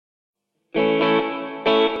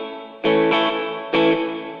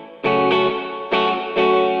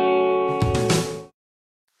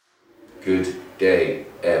Good day,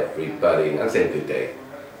 everybody. I'm saying good day.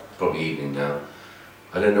 Probably evening now.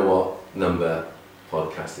 I don't know what number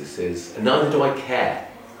podcast this is, and neither do I care.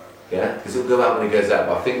 Yeah, because it'll go out when it goes out.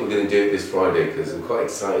 But I think we're going to do it this Friday because I'm quite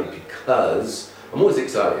excited. Because I'm always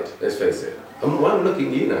excited. Let's face it. I'm looking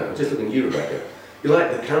at you now. I'm just looking at you, Rebecca. You're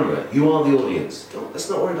like the camera. You are the audience.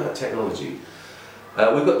 Let's not worry about technology.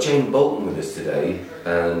 We've got Jane Bolton with us today,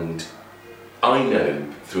 and I know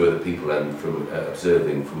through other people and from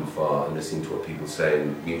observing from afar and listening to what people say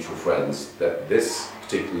and mutual friends that this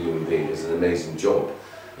particular human being does an amazing job.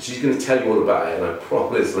 She's going to tell you all about it, and I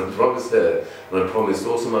promised her, and I promised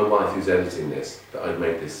also my wife who's editing this, that I'd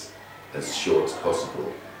make this as short as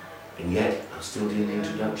possible. And yet, I'm still doing the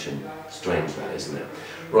introduction. Strange that, isn't it?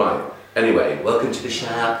 Right, anyway, welcome to the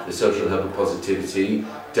S.H.O.P, the Social Hub of Positivity.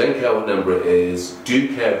 Don't care what number it is,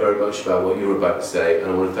 do care very much about what you're about to say, and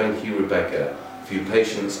I want to thank you, Rebecca, for your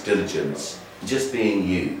patience, diligence, just being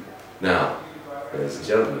you. Now, ladies and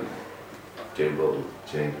gentlemen, Jane Bolton.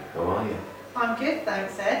 Jane, how are you? I'm good,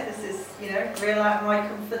 thanks, Ed. This is, real out of my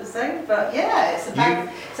comfort zone, but yeah, it's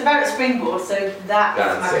about a springboard, so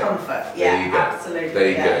that's my comfort. There you go. Absolutely. There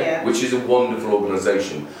you go. Yeah. Which is a wonderful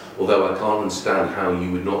organisation, although I can't understand how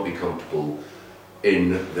you would not be comfortable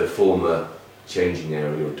in the former changing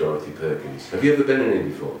area of Dorothy Perkins. Have you ever been in it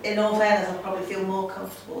before? In all fairness, I probably feel more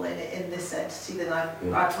comfortable in this entity than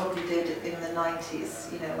I probably did in the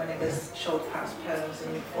 90s, when it was short pants poems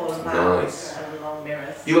and all of that. Nice. And long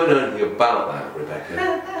mirrors. You won't know anything about that,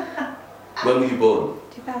 Rebecca. When were you born?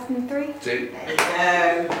 2003. See?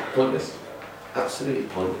 There you go. Pointless. Absolutely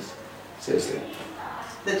pointless. Seriously.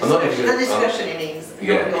 The discussion it means.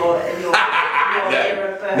 Your year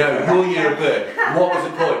of birth. No, your year of birth. What was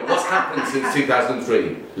the point? What's happened since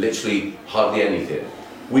 2003? Literally hardly anything.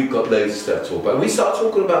 We've got loads of stuff to talk about. We start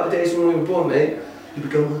talking about the days when we were born, mate. You'd be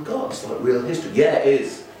going, oh my God, it's like real history. Yeah, it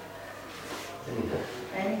is.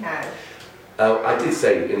 Anyhow. I did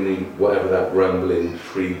say in the whatever that rambling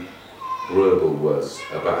pre-verbal was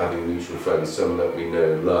about having mutual friends, some that we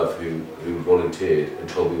know and love who volunteered and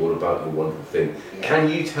told me all about your wonderful thing. Yeah. Can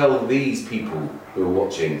you tell these people who are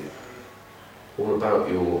watching all about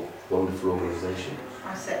your wonderful organisation?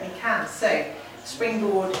 I certainly can. So,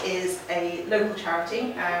 Springboard is a local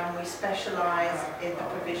charity and we specialise in the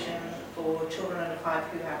provision for children under 5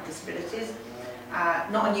 who have disabilities.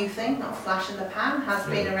 Not a new thing, not a flash in the pan, has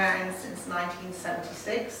been around since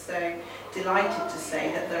 1976, so delighted to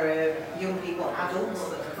say that there are young people, adults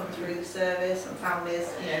that have come through the service and families,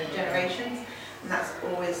 generations, and that's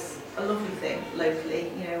always a lovely thing locally,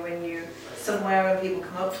 when you somewhere and people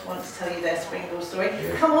come up to want to tell you their Springboard story.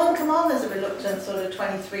 Yeah. Come on, there's a reluctant sort of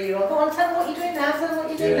 23-year-old, go on, tell them what you're doing now, tell them what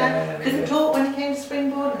you're doing now. Couldn't talk when he came to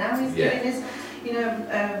Springboard, and now he's doing his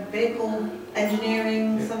vehicle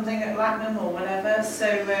engineering, something at Lacknam or whatever.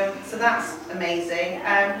 So that's amazing.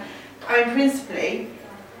 I'm principally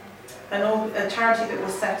a charity that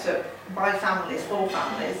was set up by families, for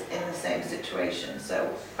families in the same situation.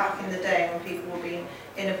 So back in the day when people were being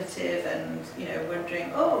innovative and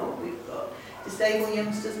wondering, oh, we've got disabled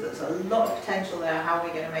youngsters, but there's a lot of potential there. How are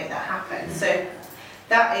we going to make that happen? So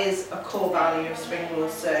that is a core value of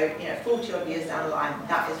Springboard. So 40 odd years down the line,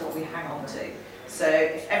 that is what we hang on to. So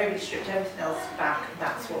if everybody stripped everything else back,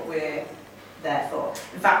 that's what we're there for.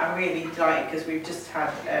 In fact, I'm really delighted because we've just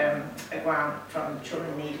had a grant from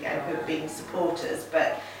Children in Need again who have been supporters,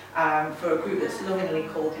 but for a group that's lovingly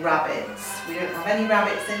called Rabbits. We don't have any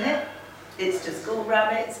rabbits in it. It's just called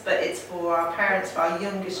Rabbits, but it's for our parents, for our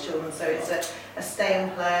youngest children. So it's a stay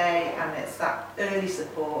and play, and it's that early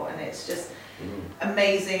support, and it's just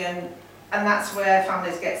amazing. And that's where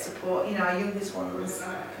families get support. Our youngest ones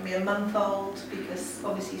can be a month old because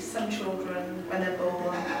obviously some children, when they're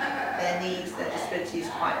born, their needs, their disability is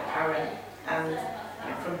quite apparent, and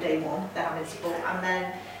from day one they're having support. And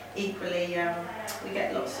then equally, we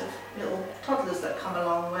get lots of little toddlers that come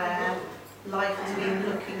along where life has been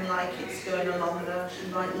looking like it's going along the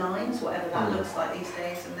right lines, whatever that looks like these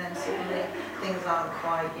days, and then suddenly things aren't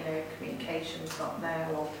quite, communication's not there,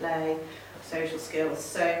 or play, social skills.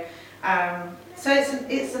 So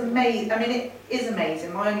it's amazing. I mean, it is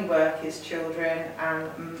amazing. My only work is children,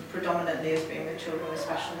 and predominantly has been with children with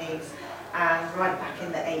special needs, and right back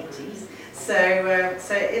in the 80s. So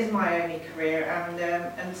it is my only career,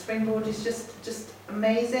 and Springboard is just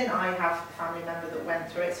amazing. I have a family member that went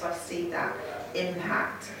through it, so I see that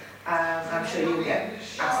impact. I'm sure you get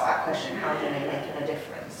asked that question: how do they make a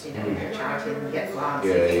difference? You're a charity and you get grants.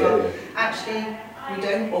 Actually, we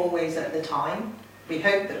don't always at the time. We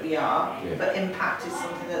hope that we are, but impact is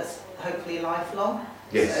something that's hopefully lifelong.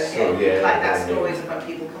 Yes. So, like that stories of when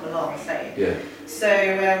people come along saying. Yeah.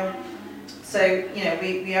 So So, you know,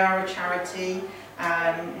 we are a charity.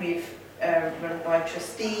 We've run by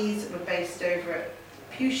trustees. We're based over at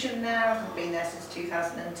Pewsham now. We've been there since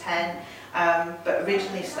 2010. But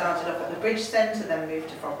originally started off at the Bridge Centre, then moved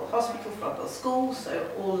to Froggle Hospital, Froggle School, so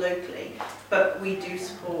all locally. But we do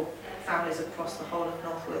support families across the whole of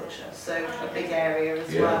North Wiltshire, so a big area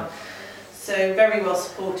as well. So very well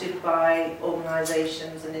supported by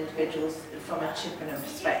organisations and individuals from a Chippenham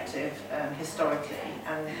perspective historically,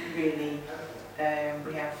 and really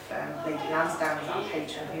we have Lady Lansdowne as our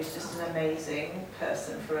patron, who's just an amazing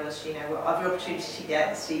person for us. You know, whatever opportunity she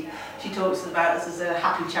gets, she talks about us as a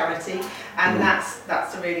happy charity, and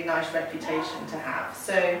that's a really nice reputation to have.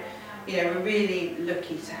 So, you know, we're really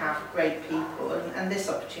lucky to have great people, and this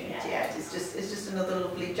opportunity is just another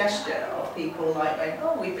lovely gesture of people like going,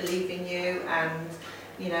 oh, we believe in you, and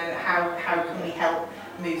you know, how can we help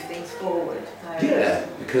move things forward? Yeah,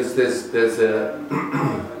 because there's a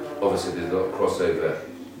obviously there's a lot of crossover,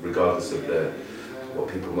 regardless of what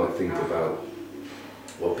people might think about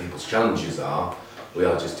what people's challenges are. We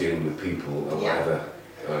are just dealing with people and whatever.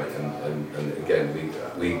 And again,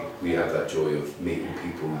 we have that joy of meeting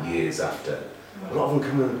people years after. A lot of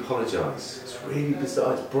them come and apologise. It's really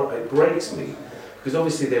bizarre. It breaks me, because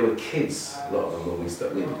obviously they were kids, a lot of them, when we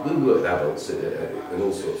started. We work with adults in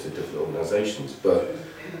all sorts of different organisations, but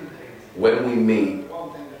when we meet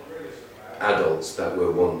adults that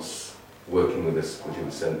were once working with us, who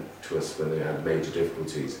were sent to us when they had major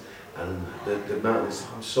difficulties, and the man is,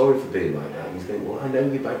 I'm sorry for being like that. And he's going, well, I know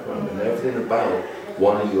your background and everything about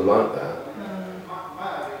why you're like that.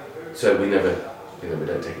 So we never, we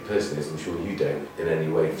don't take it personally, as I'm sure you don't in any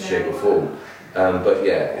way, shape or form. But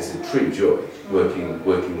yeah, it's a true joy working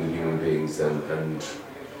with human beings, and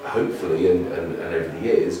hopefully, and over the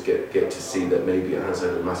years, get to see that maybe it has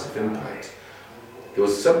had a massive impact. There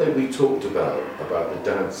was something we talked about the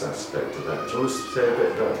dance aspect of that. Do you want to say a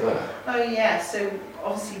bit about that? Oh yeah, so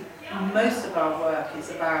obviously most of our work is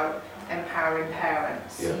about empowering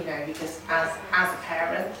parents, you know, because as a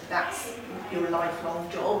parent, that's your lifelong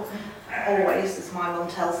job. Always, as my mum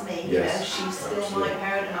tells me, you know, she's still my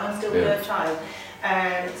parent and I'm still her child.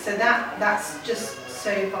 So that's just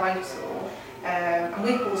so vital. And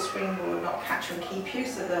we call Springboard not catch and keep you,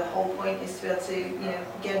 so the whole point is to be able to, you know,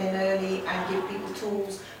 get in early and give people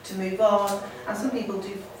tools to move on. And some people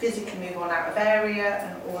do physically move on out of area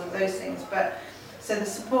and all of those things. But so the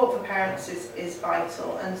support for parents is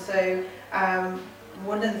vital. And so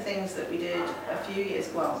one of the things that we did a few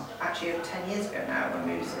years, well, actually over 10 years ago now, when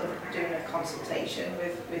we were sort of doing a consultation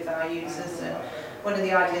with our users, and one of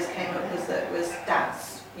the ideas came up was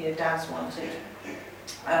dads. You know, dads wanted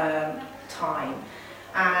time,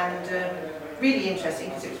 and really interesting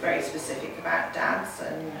because it was very specific about dads,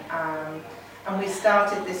 and we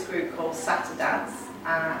started this group called Saturdads,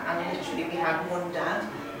 and literally we had one dad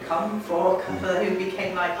come for a couple who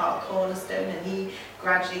became like our cornerstone, and he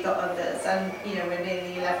gradually got others, and you know, we're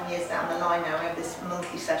nearly 11 years down the line now. We have this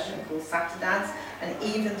monthly session called Saturdads, and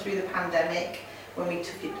even through the pandemic, when we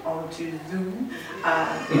took it onto Zoom,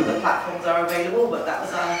 other platforms are available, but that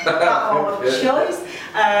was our platform of choice.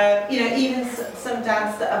 You know, even some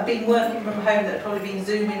dads that have been working from home that have probably been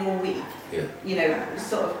Zooming all week, you know,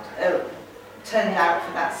 sort of turned out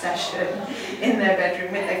for that session in their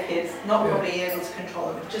bedroom with their kids, not probably able to control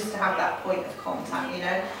them, but just to have that point of contact, you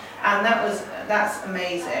know. And that's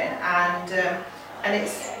amazing. And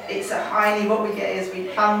it's a highly, what we get is we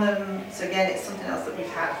plan them, so again it's something else that we've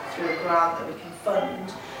had through a grant that we can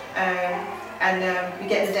fund, and we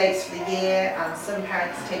get the dates for the year, and some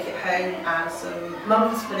parents take it home, and some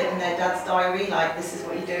mums put it in their dad's diary, like this is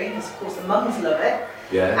what you're doing, because of course the mums love it,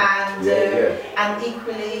 and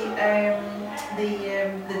equally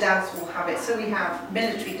the dads will have it. So we have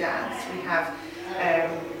military dads, we have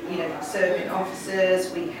you know, serving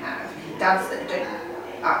officers, we have dads that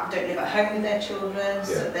don't live at home with their children,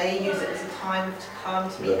 so they use it as a time to come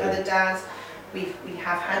to meet other dads. We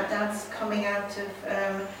have had dads coming out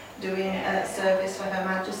of doing a service for Her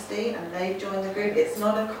Majesty, and they've joined the group. It's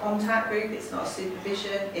not a contact group, it's not a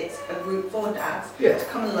supervision, it's a group for dads to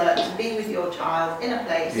come and learn, to be with your child in a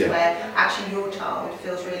place where actually your child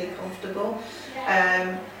feels really comfortable.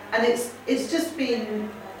 And it's just been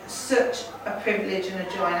such a privilege and a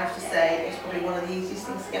joy. I have to say, it's probably one of the easiest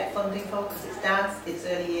things to get funding for, because it's dads, it's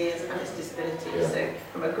early years, and it's disability. So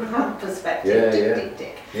from a grant perspective,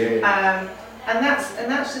 tick. And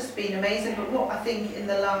that's just been amazing. But what I think in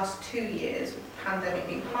the last 2 years, with the pandemic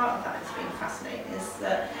being part of that, has been fascinating, is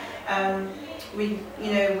that we,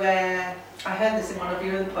 you know, where I heard this in one of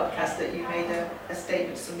your other podcasts that you made a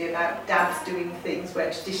statement to somebody about dads doing things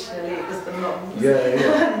where traditionally it was the mums. Yeah,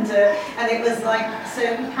 yeah. And it was like, so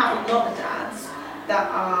we have a lot of dads that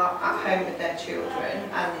are at home with their children,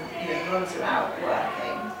 and the mums are out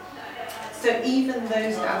working. So even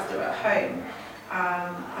those dads that are at home,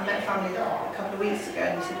 I met a family a couple of weeks ago,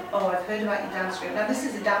 and he said, "Oh, I've heard about your dad's group." Now this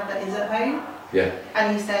is a dad that is at home. Yeah.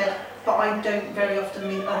 And he said, "But I don't very often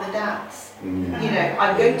meet other dads.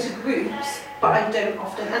 I go to groups, but I don't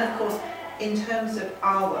often." And of course, in terms of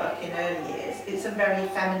our work in early years, it's a very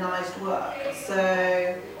feminised work.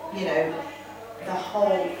 So, the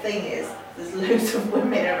whole thing is there's loads of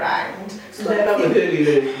women around. It's like that with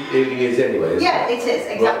early years anyway, isn't yeah, it? it is,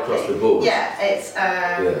 exactly. Right across the board. Yeah, it's,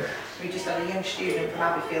 we just had a young student from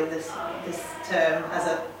Abbeyfield this term as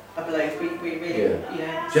a bloke. We really, Do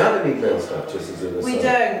you have any male staff, just as an aside? We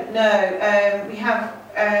don't, no. We have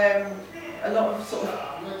a lot of sort of,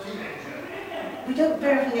 we don't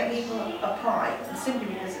very often get people apply, simply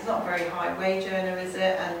because it's not a very high wage earner, is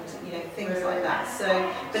it? And things like that. So,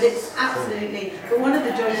 but it's absolutely. But one of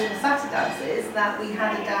the joys from Saturdays is that we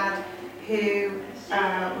had a dad who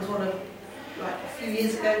was one of, like a few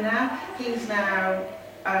years ago now. He's now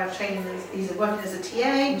training. He's working as a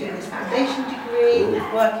TA, doing his foundation degree,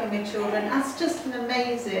 working with children. That's just an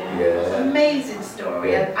amazing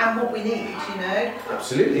story, and what we need,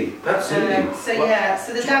 Absolutely.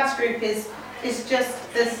 So the dad's group is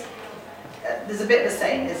just there's a bit of a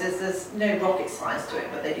saying there's no rocket science to it,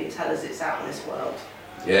 but they do tell us it's out of this world.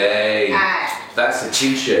 Yay! That's a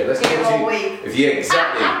t-shirt. Let's get exactly. If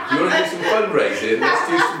you want to do some fundraising, let's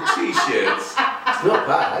do some t-shirts. It's not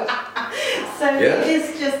bad. So it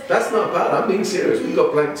is just. That's not bad. I'm being serious. We've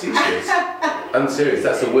got blank t-shirts. I'm serious.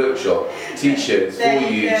 That's a workshop. T-shirts for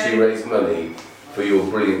you to raise money for your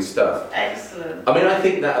brilliant stuff. Excellent. I mean, I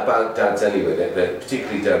think that about dads anyway, that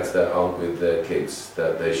particularly dads that aren't with their kids,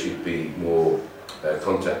 that there should be more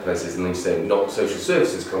contact places, and they say not social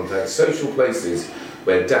services contacts, social places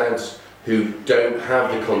where dads who don't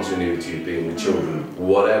have the continuity of being with children,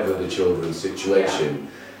 whatever the children's situation,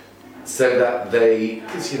 so that they,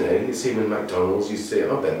 because you see them in McDonald's, you see,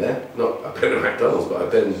 I've been there, I've been at McDonald's, but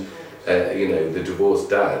I've been, the divorced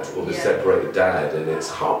dad or the separated dad, and it's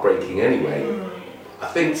heartbreaking anyway. I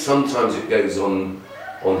think sometimes it goes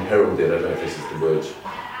unheralded, I don't know if this is the word,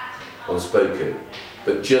 unspoken,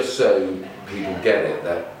 but just so people get it,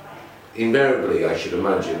 that invariably, I should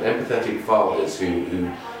imagine, empathetic fathers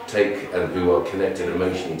who take and who are connected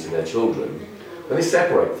emotionally to their children, when they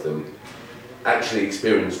separate them, actually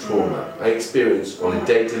experience trauma. I experience on a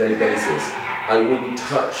day-to-day basis, I wouldn't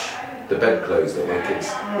touch the bedclothes that my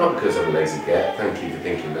kids, not because I'm a lazy cat, thank you for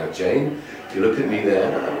thinking that, Jane. If you look at me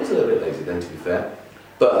there, I was a little bit lazy then, to be fair,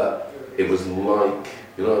 but it was like,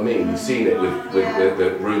 you know what I mean? You've seen it with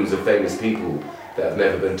the rooms of famous people that have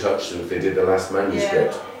never been touched since they did the last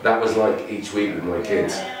manuscript. That was like each week with my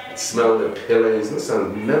kids. It smelled of pillows, and it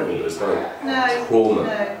sounds mental, but it's like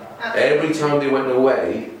trauma. Every time they went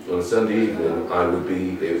away on a Sunday evening,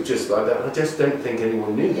 it was just like that. I just don't think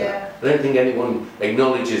anyone knew that. I don't think anyone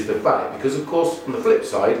acknowledges the fact, because of course, on the flip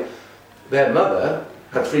side, their mother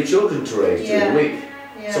had 3 children to raise during the week.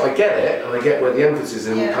 So I get it, and I get where the emphasis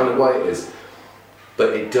and kind of why it is.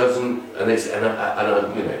 But it doesn't,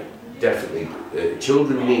 definitely,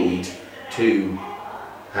 children need to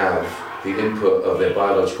have the input of their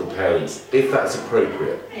biological parents, if that's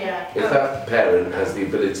appropriate. If that parent has the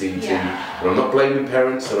ability to, and I'm not blaming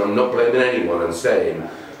parents and I'm not blaming anyone, I'm saying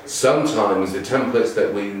sometimes the templates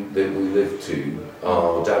that we live to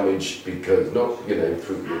are damaged because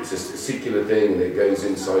it's a secular thing and it goes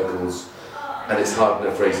in cycles and it's hard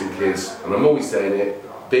enough raising kids. And I'm always saying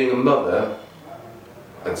it, being a mother,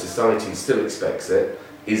 and society still expects it,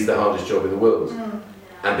 is the hardest job in the world.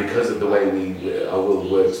 And because of the way our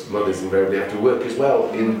world works, mothers invariably have to work as well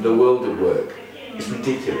in the world of work. It's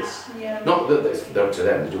ridiculous. Not that it's up to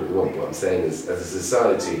them to do what they want, what I'm saying is, as a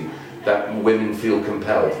society, that women feel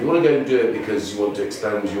compelled. If you want to go and do it because you want to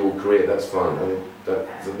expand your career, that's fine.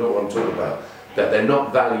 That's not what I'm talking about. That they're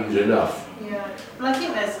not valued enough. Well,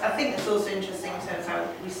 I think it's also interesting in terms of how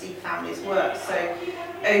we see families work. So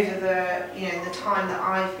over the time that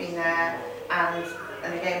I've been there,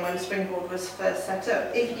 and again when Springboard was first set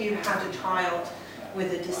up, if you had a child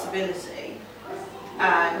with a disability,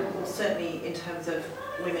 certainly in terms of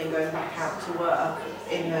women going back out to work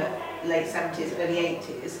in the late 70s, early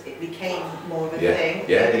 80s, it became more of a thing.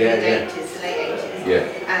 Mid-80s to late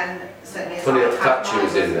 80s. And certainly as funny that Thatcher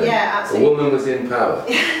was in there. Absolutely. A woman was in power.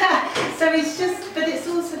 So it's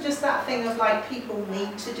also just that thing of like, people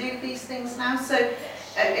need to do these things now. So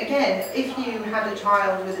again, if you had a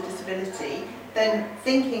child with a disability, then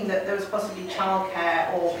thinking that there was possibly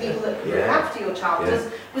childcare or people that could look Yeah. after your child Yeah.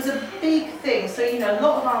 was a big thing. So, you know, a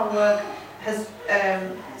lot of our work has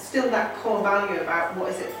still that core value about what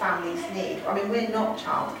is it families need. I mean, we're not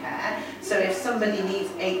childcare, so if somebody needs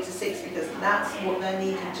 8 to 6 because that's what they're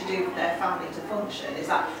needing to do for their family to function, is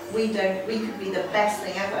that we could be the best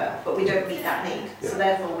thing ever, but we don't meet that need. Yeah. So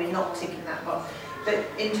therefore we're not ticking that box. But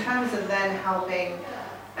in terms of then helping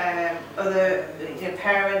other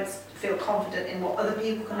parents feel confident in what other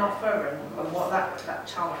people can offer and what that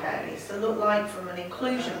childcare needs to look like from an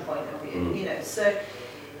inclusion point of view, you know. So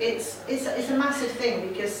it's a massive thing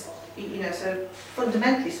because, you know, so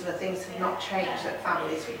fundamentally some of the things have not changed that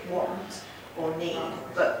families want or need,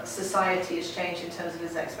 but society has changed in terms of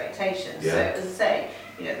its expectations. Yeah. So as I say,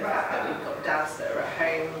 you know, the fact that we've got dads that are at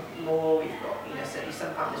home more, we've got, you know, certainly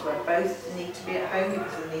some families where both need to be at home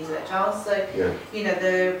because of the needs of their child. So, you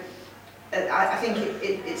know, I think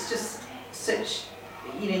it's just such,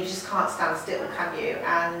 you know, you just can't stand still, can you?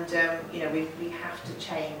 And, you know, we have to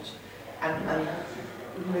change and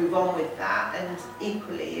move on with that. And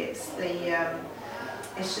equally, it's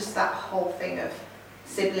just that whole thing of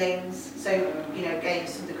siblings. So, you know,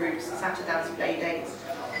 games for the groups, Saturdays, play dates.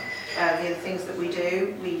 The other things that we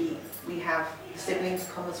do, we have siblings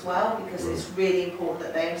come as well because it's really important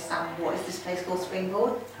that they understand what is this place called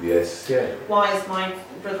Springboard. Yes, yeah. Why is my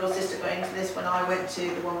brother or sister going to this when I went to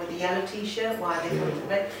the one with the yellow t-shirt? Why are they coming to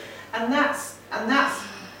it? And that's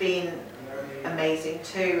been amazing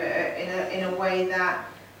too, in a way that,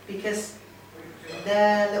 because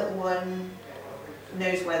their little one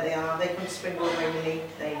knows where they are, they come to Springboard regularly,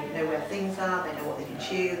 they know where things are, they know what they can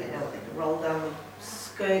chew, they know what they can roll down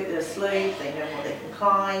the slope, they know what they can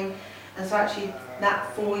climb. And so actually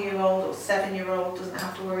that 4-year-old or 7-year-old doesn't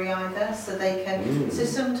have to worry either, so they can, so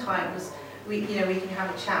sometimes we can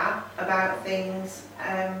have a chat about things,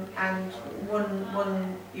 and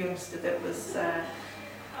one youngster that was,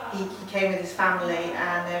 he came with his family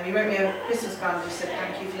and he wrote me a Christmas card and just said,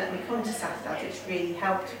 thank you for letting me come to Saturday, it's really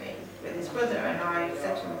helped me with his brother. And I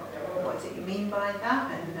said to him, what is it you mean by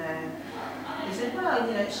that? And he said, well,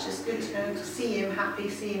 you know, it's just good to see him happy,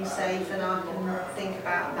 see him safe, and I can think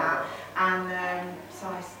about that. And so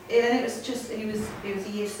and it was just, he was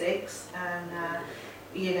year 6, and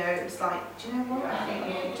you know, it was like, do you know what, I think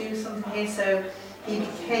we could do something here. So he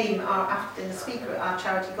became our after-dinner speaker at our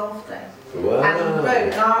charity golf day. Wow. And he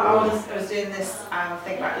wrote, and I was doing this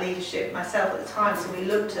thing about leadership myself at the time, so we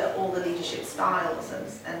looked at all the leadership styles,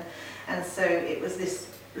 and so it was this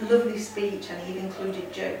lovely speech, and he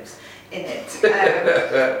included jokes in it,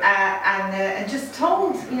 and just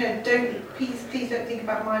told, you know, please don't think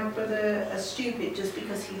about my brother as stupid just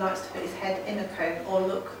because he likes to put his head in a cone or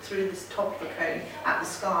look through this top of a cone at the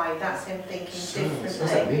sky. That's him thinking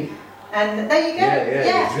differently. And there you go.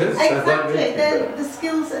 Yeah, exactly. The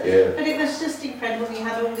skills. But it was just incredible. We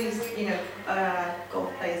had all these, you know,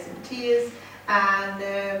 golf players in tears,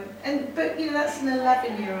 but you know, that's an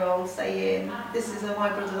 11-year-old saying, "This is my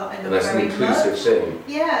brother that I know very much." And that's an inclusive thing.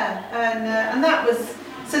 Yeah, and that was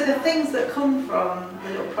so the things that come from the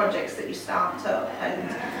little projects that you start up, and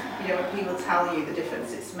you know, when people tell you the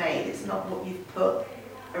difference it's made, it's not what you've put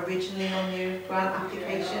originally on your grant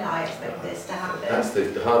application. I expect this to happen. That's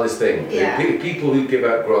the hardest thing. Yeah. People who give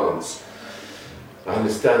out grants, I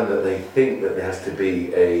understand that they think that there has to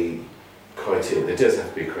be a criteria. There does have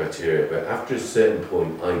to be a criteria, but after a certain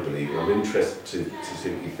point, I believe, and I'm interested to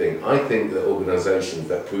see what you think, I think that organisations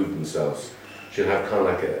that prove themselves should have kind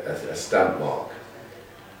of like a stamp mark,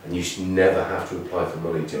 and you should never have to apply for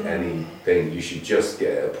money to anything. You should just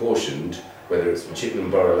get it apportioned, whether it's from Chippenham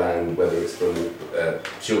Borough Land, whether it's from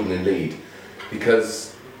Children in Need,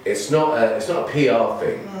 because it's not a PR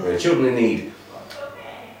thing. Children in Need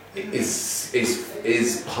is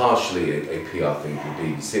partially a PR thing for the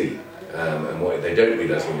BBC, and what they don't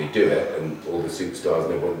realise when they do it, and all the superstars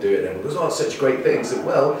and everyone do it, and everyone goes, "Oh, it's such a great thing." So,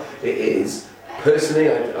 well, it is. Personally,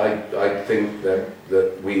 I think that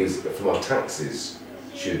we, as from our taxes,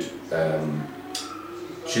 should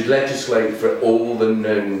legislate for all the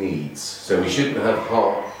known needs. So we shouldn't have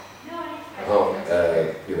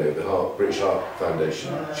the British Heart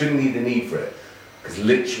Foundation shouldn't need the need for it, because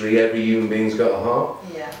literally every human being's got a heart,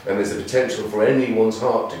 and there's a potential for anyone's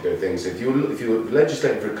heart to go things. So if you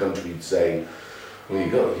legislate for a country, you'd say, well,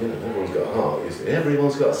 everyone's got a heart. You say,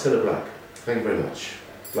 everyone's got a Cilla Black. Thank you very much.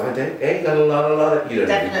 Blind date? Hey, got a lot of. You don't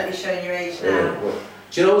definitely showing your age now. Well,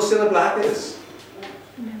 do you know what Cilla Black is?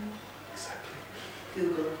 No. Exactly.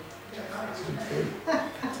 Google.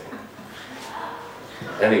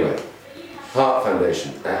 Anyway, Heart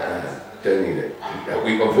Foundation, don't need it.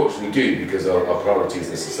 We unfortunately do, because our priorities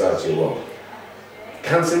in society are wrong.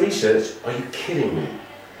 Cancer research? Are you kidding me?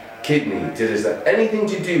 Kidney, is that anything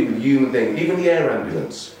to do with human things? Even the air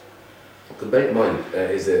ambulance. The mate of mine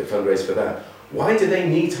is a fundraiser for that. Why do they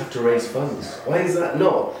need to have to raise funds? Why is that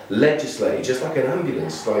not legislated, just like an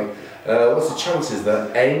ambulance? Like, what's the chances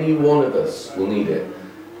that any one of us will need it?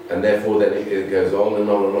 And therefore then it goes on and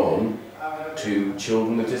on and on to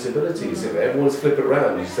children with disabilities. If everyone's flip it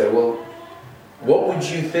around, you say, well, what would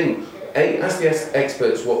you think? Ask the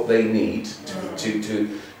experts what they need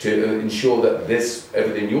to ensure that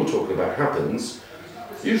everything you're talking about happens.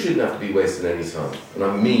 You shouldn't have to be wasting any time. And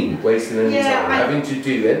I mean wasting any time, having to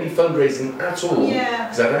do any fundraising at all.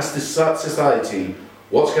 Because I've asked the society,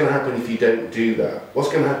 what's going to happen if you don't do that? What's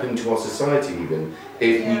going to happen to our society even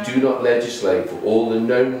if we do not legislate for all the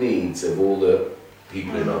known needs of all the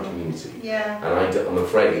people in our community? And I'm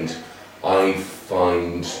afraid I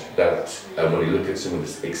find that when you look at some of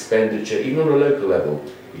this expenditure, even on a local level,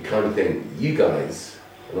 you kind of think, you guys,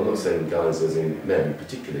 and I'm not saying guys as in men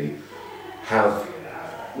particularly, have,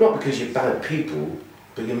 not because you're bad people,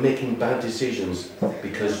 but you're making bad decisions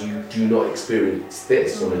because you do not experience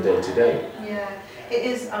this on a day-to-day. Yeah, it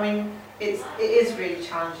is, I mean, it is really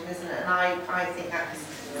challenging, isn't it? And I think that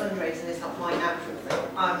fundraising is not my natural thing.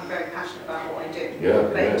 I'm very passionate about what I do.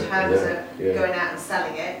 But in terms of going out and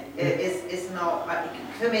selling it, it's not,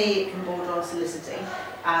 for me, it can border on soliciting.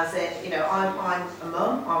 As in, you know, I'm a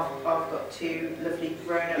mum, I've got two lovely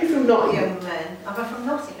grown-up young men. I'm from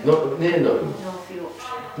Nottingham. Not near Nottingham? North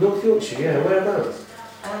Yorkshire. North Yorkshire, yeah, whereabouts?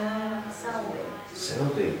 Selby.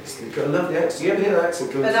 Selby. You've got a lovely accent. You ever hear that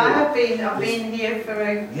accent come through? But I've been here for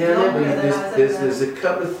longer than there's a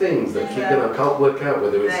couple of things that keep going. I can't work out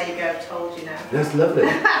whether it's... There you go, I've told you now. That's lovely.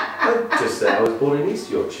 I just said I was born in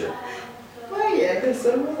East Yorkshire. Were you? Yes,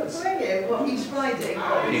 I was. Were you? What, East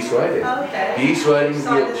Riding? East Riding. Oh, okay. The East Riding of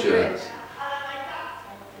Yorkshire.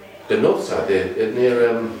 The north side there,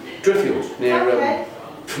 near Driffield. Near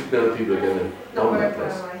no, people are going to on that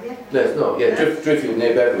place. No, it's not. Yeah, Driffield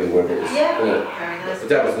near Beverley, wherever it is. Yeah. Very nice. The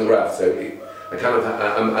Dad was in the Rath, so I kind of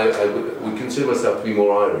I would consider myself to be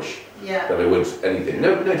more Irish than I would anything.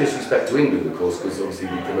 No disrespect to England, of course, because obviously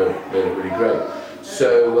we made it really great.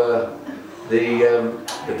 So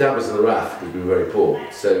the Dad was in the Rath because we were very poor,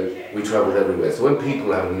 so we travelled everywhere. So when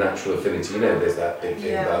people have a natural affinity, you know, there's that big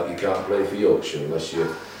thing about you can't play for Yorkshire unless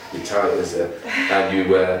you're tight as and you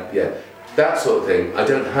that sort of thing. I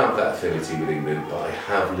don't have that affinity with England, but I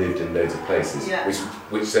have lived in loads of places.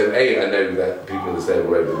 Which so I know that people are the same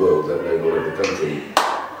all over the world, don't know all over the country,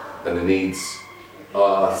 and the needs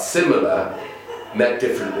are similar, met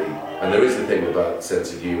differently. And there is a thing about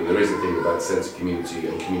sense of humour, there is a thing about sense of community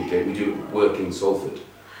and communicate. We do work in Salford,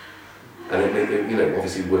 and you know,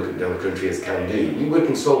 obviously working down the country as can do. You work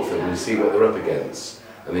in Salford and you see what they're up against,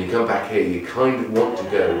 and then you come back here, you kind of want to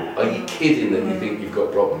go, are you kidding that you think you've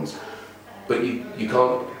got problems? But you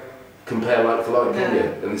can't compare like for like, can you?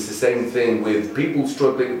 And it's the same thing with people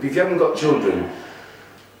struggling. If you haven't got children,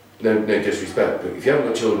 no disrespect, but if you haven't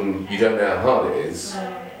got children, you don't know how hard it is.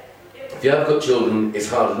 If you have got children, it's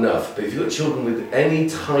hard enough. But if you've got children with any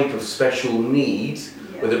type of special need,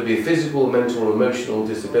 whether it be a physical, mental or emotional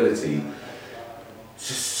disability,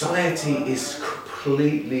 society is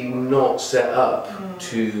completely not set up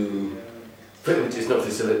to... It's not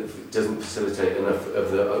doesn't facilitate enough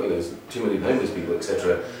of the, you know, there's too many homeless people,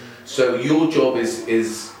 etc. So your job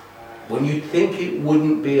is when you think it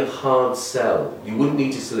wouldn't be a hard sell, you wouldn't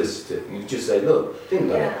need to solicit it. You just say, look, think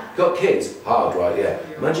about it. Got kids? Hard, right? Yeah.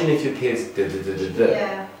 Imagine if your kids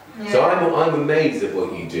So I'm amazed at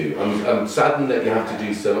what you do. I'm saddened that you have to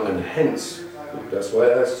do so, and hence that's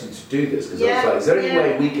why I asked you to do this, because I was like, is there any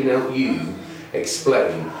way we can help you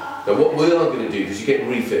explain? Now what we are going to do, because you're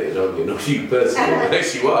getting refitted, aren't you? Not you personally,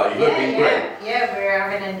 yes you are, you're looking great. Yeah,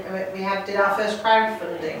 we did our first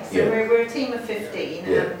crowdfunding, so we're a team of 15,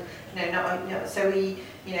 and so we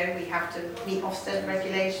have to meet Ofsted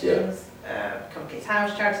regulations, Companies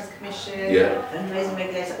House, Charities Commission, fundraising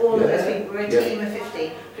regulations, all of those things. We're a team of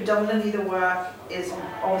 15. Predominantly the work is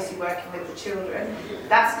obviously working with the children.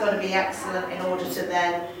 That's got to be excellent in order to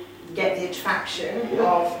then get the attraction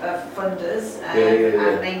of funders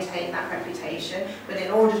and maintain that reputation. But in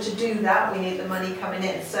order to do that, we need the money coming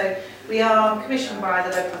in. So we are commissioned by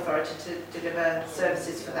the local authority to deliver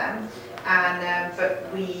services for them, and but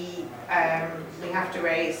we have to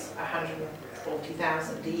raise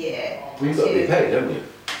 140,000 a year. Well, you've got to be paid, haven't you?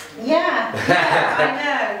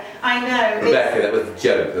 I know. Rebecca, that was a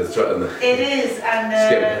joke. That's right. It is, and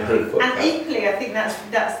equally, I think that's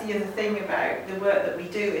the other thing about the work that we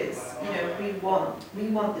do is, you know, we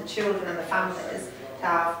want the children and the families to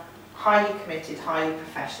have highly committed, highly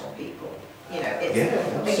professional people. You know, it's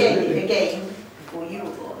again, before you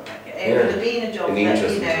were born. It would have been a job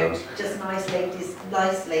that, just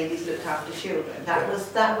nice ladies looked after children.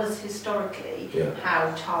 That was historically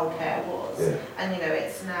how childcare was. Yeah. And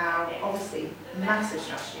it's now obviously massive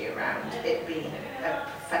strategy around it being a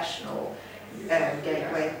professional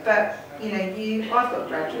gateway. But I've got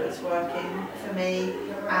graduates working for me,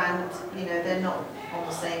 and they're not on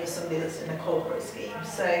the same as somebody that's in a corporate scheme.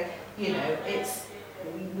 So it's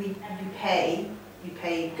you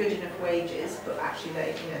pay good enough wages, but actually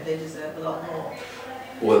they deserve a lot more.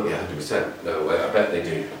 Well, yeah, 100%. No, I bet they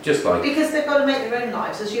do. Just like because they've got to make their own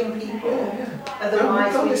lives as young people.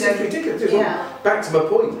 Otherwise, it's ridiculous. Well, back to my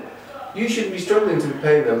point. You shouldn't be struggling to be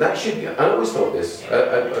paying them. That should be. I always thought this.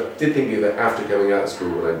 I did think of it after coming out of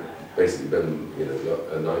school, when I'd basically been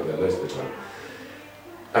a nightmare most of the time.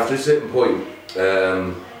 After a certain point,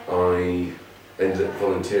 I ended up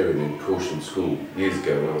volunteering in Caution School years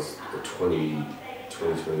ago when I was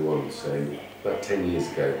 21, so about 10 years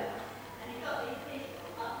ago.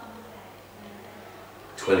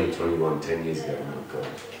 10 years ago, oh my God.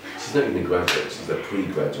 She's not even a graduate, she's a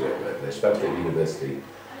pre-graduate right there. She's about to go to university.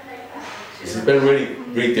 This has been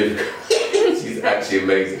really difficult. She's actually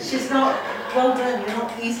amazing. She's not, well done, you're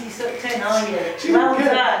not easily sucked in, are you? She's well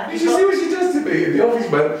done. You should see what she does to me in the office,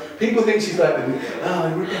 man. People think she's like,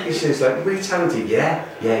 Rebecca, she's like, really talented, yeah.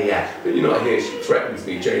 But you're not here, she threatens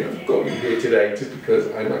me, Jane, I've got you here today just because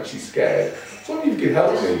I'm actually scared. So if you could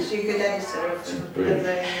help me. She's a good editor of She's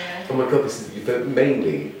brilliant. Oh my God, this is,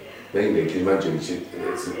 mainly, can you imagine,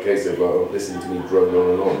 it's a case of, listen to me drone on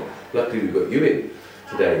and on. Luckily we've got you in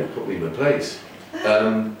today, put me in my place.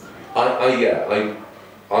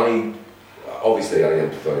 Obviously I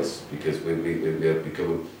empathise because we're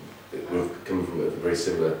coming from a very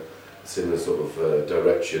similar sort of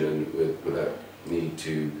direction, and with that need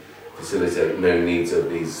to facilitate known needs of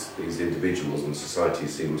these individuals, and society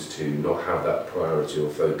seems to not have that priority or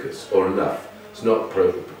focus or enough. It's not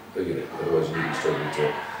otherwise you'd be struggling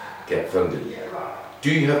to get funded. Do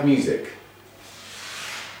you have music?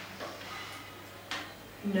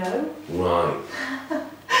 No. Right.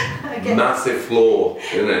 Massive flaw,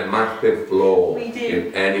 isn't it? Massive flaw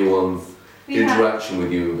in anyone's interaction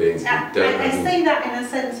with human beings. I say that in a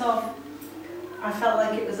sense of, I felt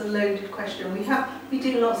like it was a loaded question. We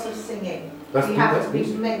do lots of singing. Not so much.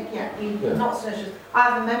 I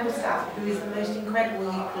have a member of staff who is the most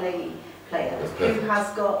incredible ukulele player, who has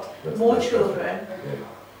got more children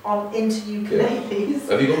into ukuleles.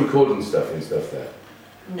 Have you got recording stuff and stuff there?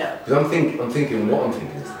 No. Because I'm thinking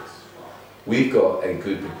is this. We've got a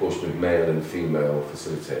good proportion of male and female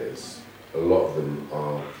facilitators. A lot of them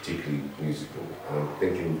are particularly musical. And I'm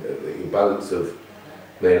thinking the balance of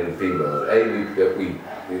male and female. It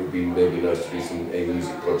would be maybe nice to do a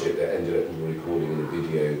music project that ended up with a recording and a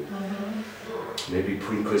video. Maybe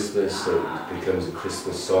pre-Christmas, so it becomes a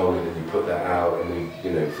Christmas song, and then you put that out, and we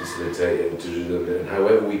facilitate it, and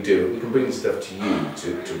however we do it, we can bring the stuff to you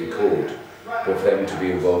to record, but for them to be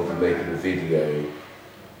involved in making a video,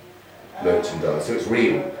 merchandise, so it's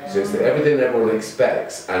real, so it's everything everyone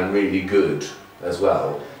expects and really good as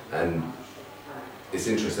well. And it's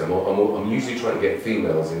interesting. I'm usually trying to get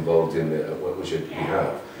females involved in which we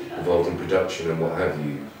have involved in production and what have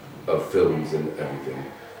you of films and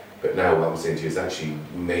everything. But now what I'm saying to you is actually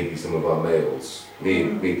maybe some of our males, me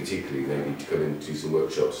particularly, maybe to come in and do some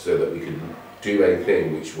workshops so that we could do a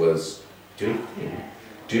thing which was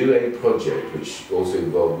do a project which also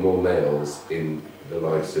involved more males in the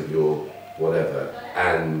lives of your whatever,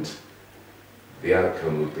 and the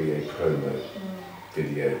outcome would be a promo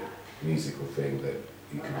video musical thing that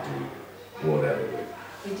you could do whatever with.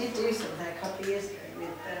 We did do something a couple of years ago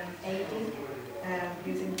with Amy,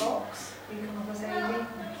 using Vox. You come across Amy? I'm trying to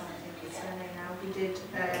think it's her name now. We did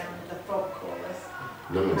the frog chorus.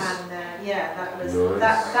 Nice. And that was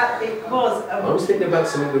nice. it was. I was thinking about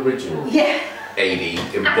something original. Yeah.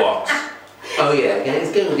 80 in Vox. Oh yeah,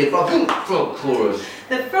 it's going with the frog chorus.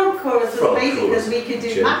 The frog chorus was amazing because we could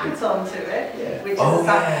do hackathon to it, which is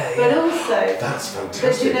but also that's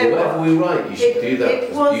fantastic. But whatever we write, you should do that.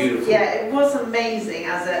 It's beautiful. Yeah, it was amazing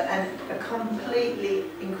as a completely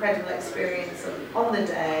incredible experience on the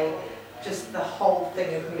day. Just the whole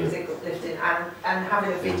thing of music uplifting and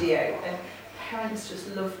having a video, and parents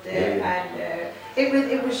just loved it, and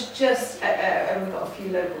it was just and we got a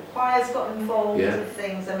few local choirs got involved and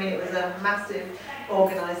things. I mean, it was a massive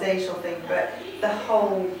organisational thing, but the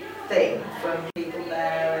whole thing from people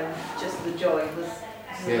there and just the joy was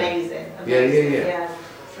amazing.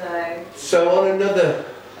 So on another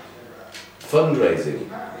fundraising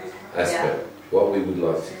aspect, what we would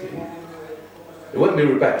like to do. It won't be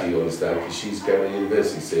Rebecca, you understand, because she's going to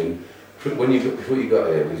university soon. Before you got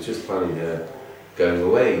here, we were just planning her going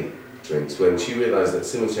away drinks when she realised that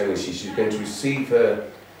simultaneously she was going to receive the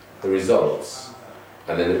results,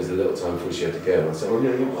 and then it was a little time before she had to go. And I said,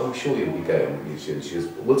 well, I'm sure you'll be going. She goes,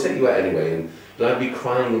 we'll take you out anyway, and I'd be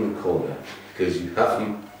crying in the corner because you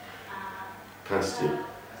haven't passed your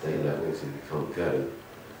day levels and you can't go,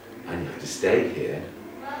 and you have to stay here,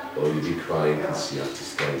 or you'd be crying because you have to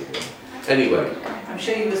stay here. Anyway. I'm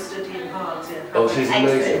sure you were studying hard to have she's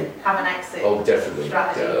amazing. Have an exit. Oh, definitely.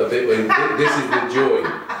 Strategy. This is the joy.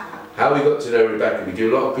 How we got to know Rebecca, we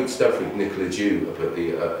do a lot of good stuff with Nicola Dew up at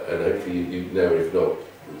the, and hopefully you know her, if not,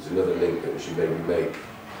 there's another link that we should maybe make.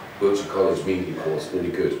 Wiltshire College media course,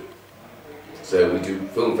 really good. So we do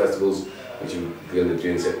film festivals, which we're going to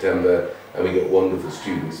do in September, and we get wonderful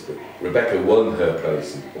students. But Rebecca won her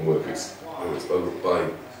place in work by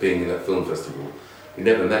being in that film festival. We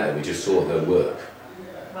never met her, we just saw her work.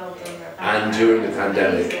 Well done, Rebecca. And during the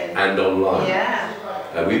pandemic, and online. Yeah.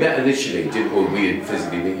 We met initially, we didn't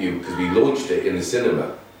physically meet you, because we launched it in the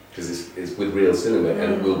cinema, because it's with Real Cinema,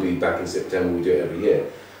 and it will be back in September, we do it every year.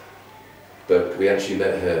 But we actually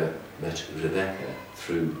met Rebecca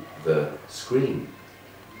through the screen.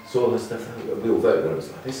 Saw her stuff, we all voted, and I was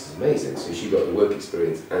like, this is amazing. So she got the work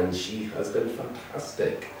experience, and she has been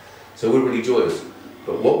fantastic. So we're really joyous.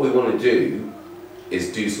 But what we want to do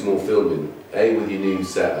is do some more filming. A, with your new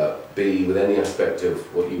setup, B, with any aspect of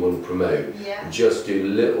what you want to promote. Yeah. Just do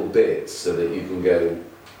little bits so that you can go,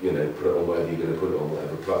 put it on whatever you're going to put it on,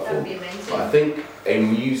 whatever platform. That'd be amazing. But I think a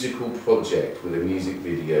musical project with a music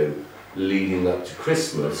video leading up to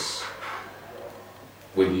Christmas,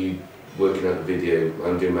 with you working out the video,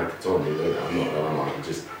 I'm doing Macathon, I'm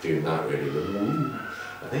just doing that really. I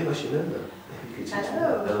think I should learn that.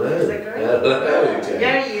 Hello. Hello. Is that great? Hello, Jane.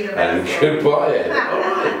 Very universal. And goodbye. All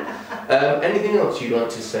right. Anything else you'd like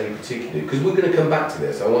to say particularly? Because we're going to come back to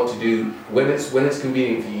this. I want to do, when it's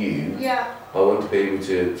convenient for you, yeah. I want to be able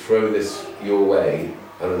to throw this your way.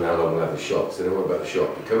 I don't know how long we'll have the shots, I don't know about the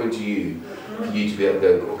shot, but coming to you, for you to be able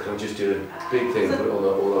to go, can I just do a big thing, put it on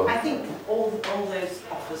all I think all those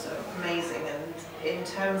offers are amazing, and in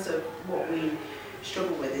terms of what we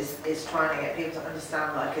struggle with is trying to get people to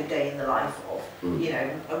understand like a day in the life of,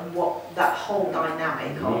 and what that whole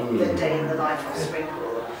dynamic of the day in the life of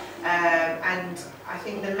Springboard. And I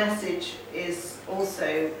think the message is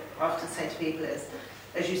also, I often say to people is,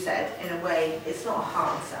 as you said, in a way, it's not a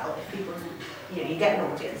hard sell. If people, you get an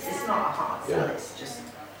audience, it's not a hard sell, it's just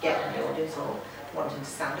getting the audience or wanting to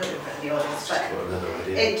stand up in front of the audience. But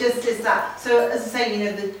it just is that. So as I say,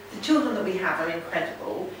 the children that we have are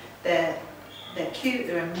incredible. They're cute,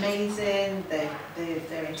 they're amazing,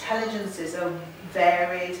 their intelligences are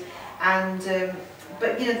varied, and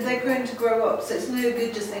but they're going to grow up, so it's no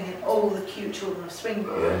good just thinking, oh, the cute children of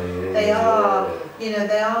Springboard. They are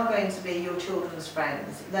going to be your children's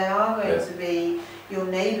friends. They are going to be your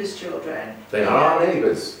neighbours' children. They are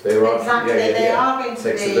neighbours. They are exactly. They are going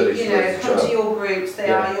to be, come to your groups. They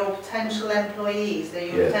are your potential employees. They're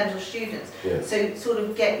your potential students. So sort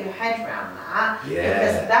of get your head around that,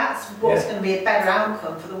 because that's what's going to be a better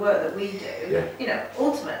outcome for the work that we do.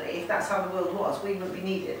 Ultimately, if that's how the world was, we wouldn't be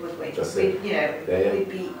needed, would we? We'd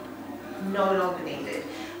be no longer needed.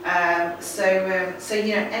 So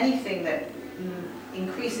anything that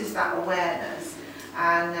increases that awareness.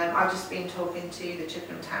 And I've just been talking to the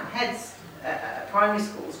Chippenham Town heads at primary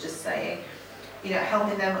schools, just saying,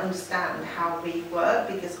 helping them understand how we work,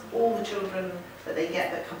 because all the children that they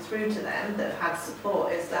get that come through to them that have had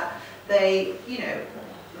support is that they,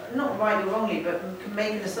 not rightly or wrongly, but can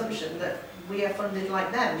make an assumption that we are funded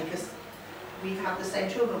like them because we've had the same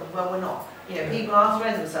children. Well, we're not. People are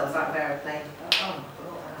throwing themselves out of aeroplanes. Oh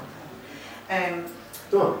my God.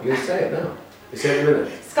 Go on, you're going to say it now. It's every minute.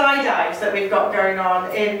 Skydives that we've got going on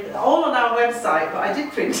all on our website, but I did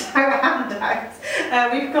print out handouts.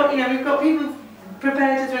 We've got people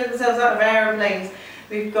prepared to throw themselves out of aeroplanes.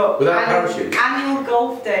 We've got annual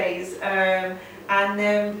golf days, and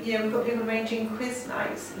we've got people arranging quiz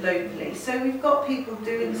nights locally. So we've got people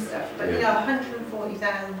doing stuff, but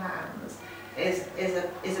 £140,000 is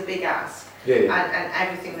a big ask, and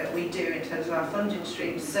everything that we do in terms of our funding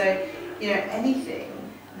streams. So anything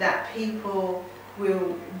that people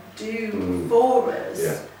will do for us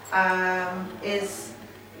is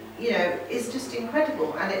just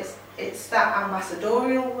incredible, and it's that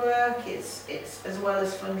ambassadorial work. It's as well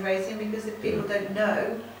as fundraising, because if people don't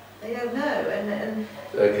know, they don't know. And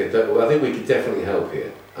okay, well, I think we could definitely help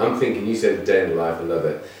here. I'm thinking, you said the day in the life, I love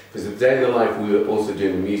it, because the day in the life we were also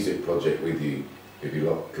doing a music project with you. If you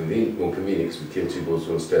like, more convenient, because we kill two birds with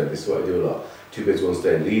one stone. This is what I do a lot. 2 birds, 1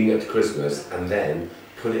 stone, leading up to Christmas, and then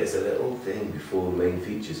put it as a little thing before the main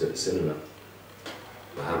features at the cinema.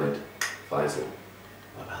 Mohammed, Faisal.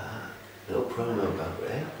 little promo about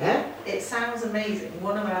it, eh? It sounds amazing.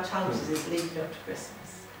 One of our challenges is leading up to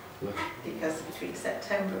Christmas. What? Because between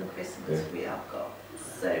September and Christmas we have got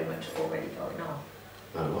so much already going on.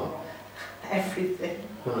 Oh, what? Everything.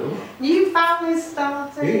 Oh, what? New families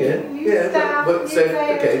starting, new staff, but new so,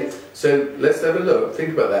 okay, babies. so let's have a look,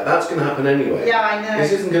 think about that. That's going to happen anyway. Yeah, I know.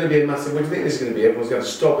 This isn't going to be a massive, what do you think this is going to be? Everyone's going to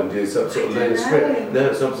stop and do some sort of learn script. No,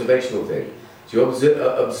 it's an observational thing. So you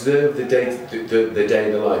observe the day, the day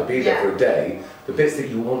in the life, be there for a day. The bits that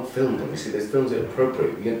you want filmed, and you see there's films that are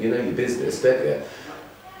appropriate, you know your business, don't you?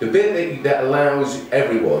 The bit that allows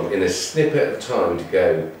everyone in a snippet of time to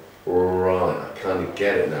go, right, I kind of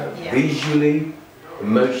get it now. Yeah. Visually,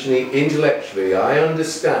 emotionally, intellectually, I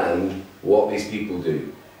understand what these people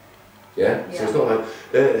do. Yeah? So it's not like,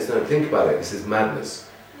 it's not, think about it, this is madness.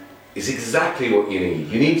 It's exactly what you need.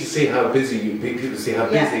 You need to see how busy, people see how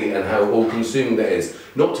busy and how all-consuming that is.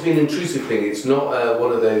 Not to be an intrusive thing, it's not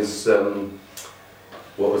one of those,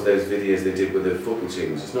 what was those videos they did with the football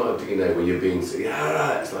teams? It's not, you know, where you're being, it's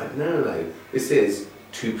like, no. This is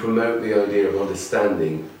to promote the idea of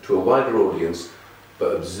understanding to a wider audience,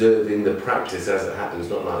 but observing the practice as it happens,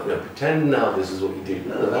 not like, no, pretend now this is what you do.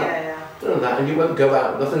 None of that. None of that, and you won't go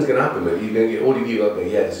out, nothing's going to happen, but you're going to get all of you up there,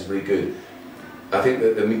 yeah, this is really good. I think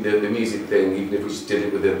that the music thing, even if we just did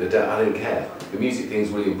it with I don't care. The music thing is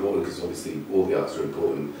really important because obviously all the arts are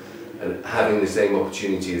important. And having the same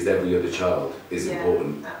opportunity as every other child is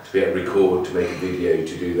important. To be able to record, to make a video,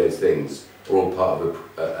 to do those things are all part of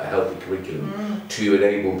a healthy curriculum to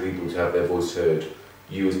enable people to have their voice heard,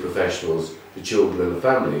 you as professionals, the children and the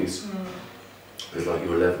families. Because like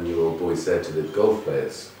your 11-year-old boy said to the golf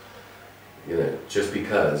players, you know, just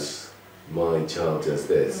because my child does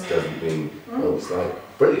this doesn't mean, oh, it's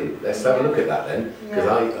like, brilliant, let's have a look at that then. Because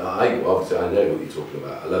I obviously I know what you're talking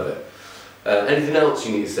about, I love it. Anything else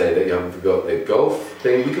you need to say that you haven't forgot? The golf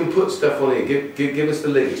thing, we can put stuff on here. Give us the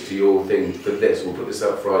links to your thing for this. We'll put this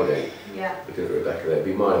out Friday. Yeah. Because Rebecca, that'd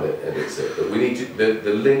be mine that edits it. But we need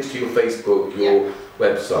the links to your Facebook, your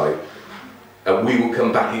website, and we will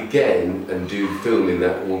come back again and do filming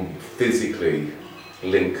that will physically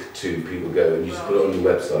link to people go and you just put it on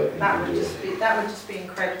your website. And that would just be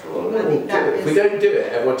incredible. If we don't do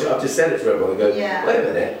it, everyone, I've just said it to everyone and go, wait a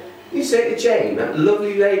minute. You say to Jane, that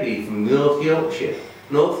lovely lady from North Yorkshire.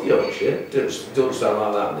 North Yorkshire? Don't sound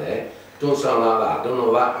like that there. Don't sound like that. Don't know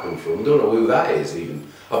where that comes from. Don't know who that is even.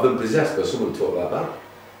 I've been possessed by someone who talks like that.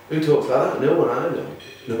 Who talks like that? No one I know.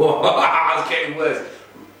 No, it's getting worse.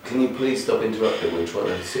 Can you please stop interrupting? We're trying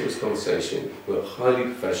to have a serious conversation. We're highly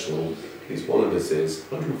professional. At least one of us is.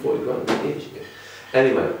 140 grand.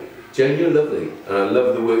 Anyway, Jane, you're lovely. And I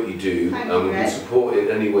love the work you do. And we can support it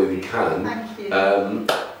any way we can. Thank you.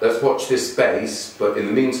 Let's watch this space, but in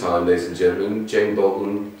the meantime, ladies and gentlemen, Jane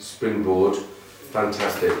Bolton, Springboard,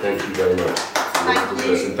 fantastic, thank you very much. Thank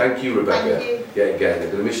you. Thank you, Rebecca. Thank you. Yeah, again, they're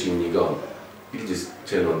going to miss you when you're gone. You can just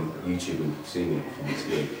turn on YouTube and see me from this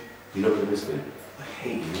week. You're not going to miss me. I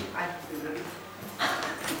hate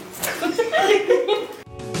you.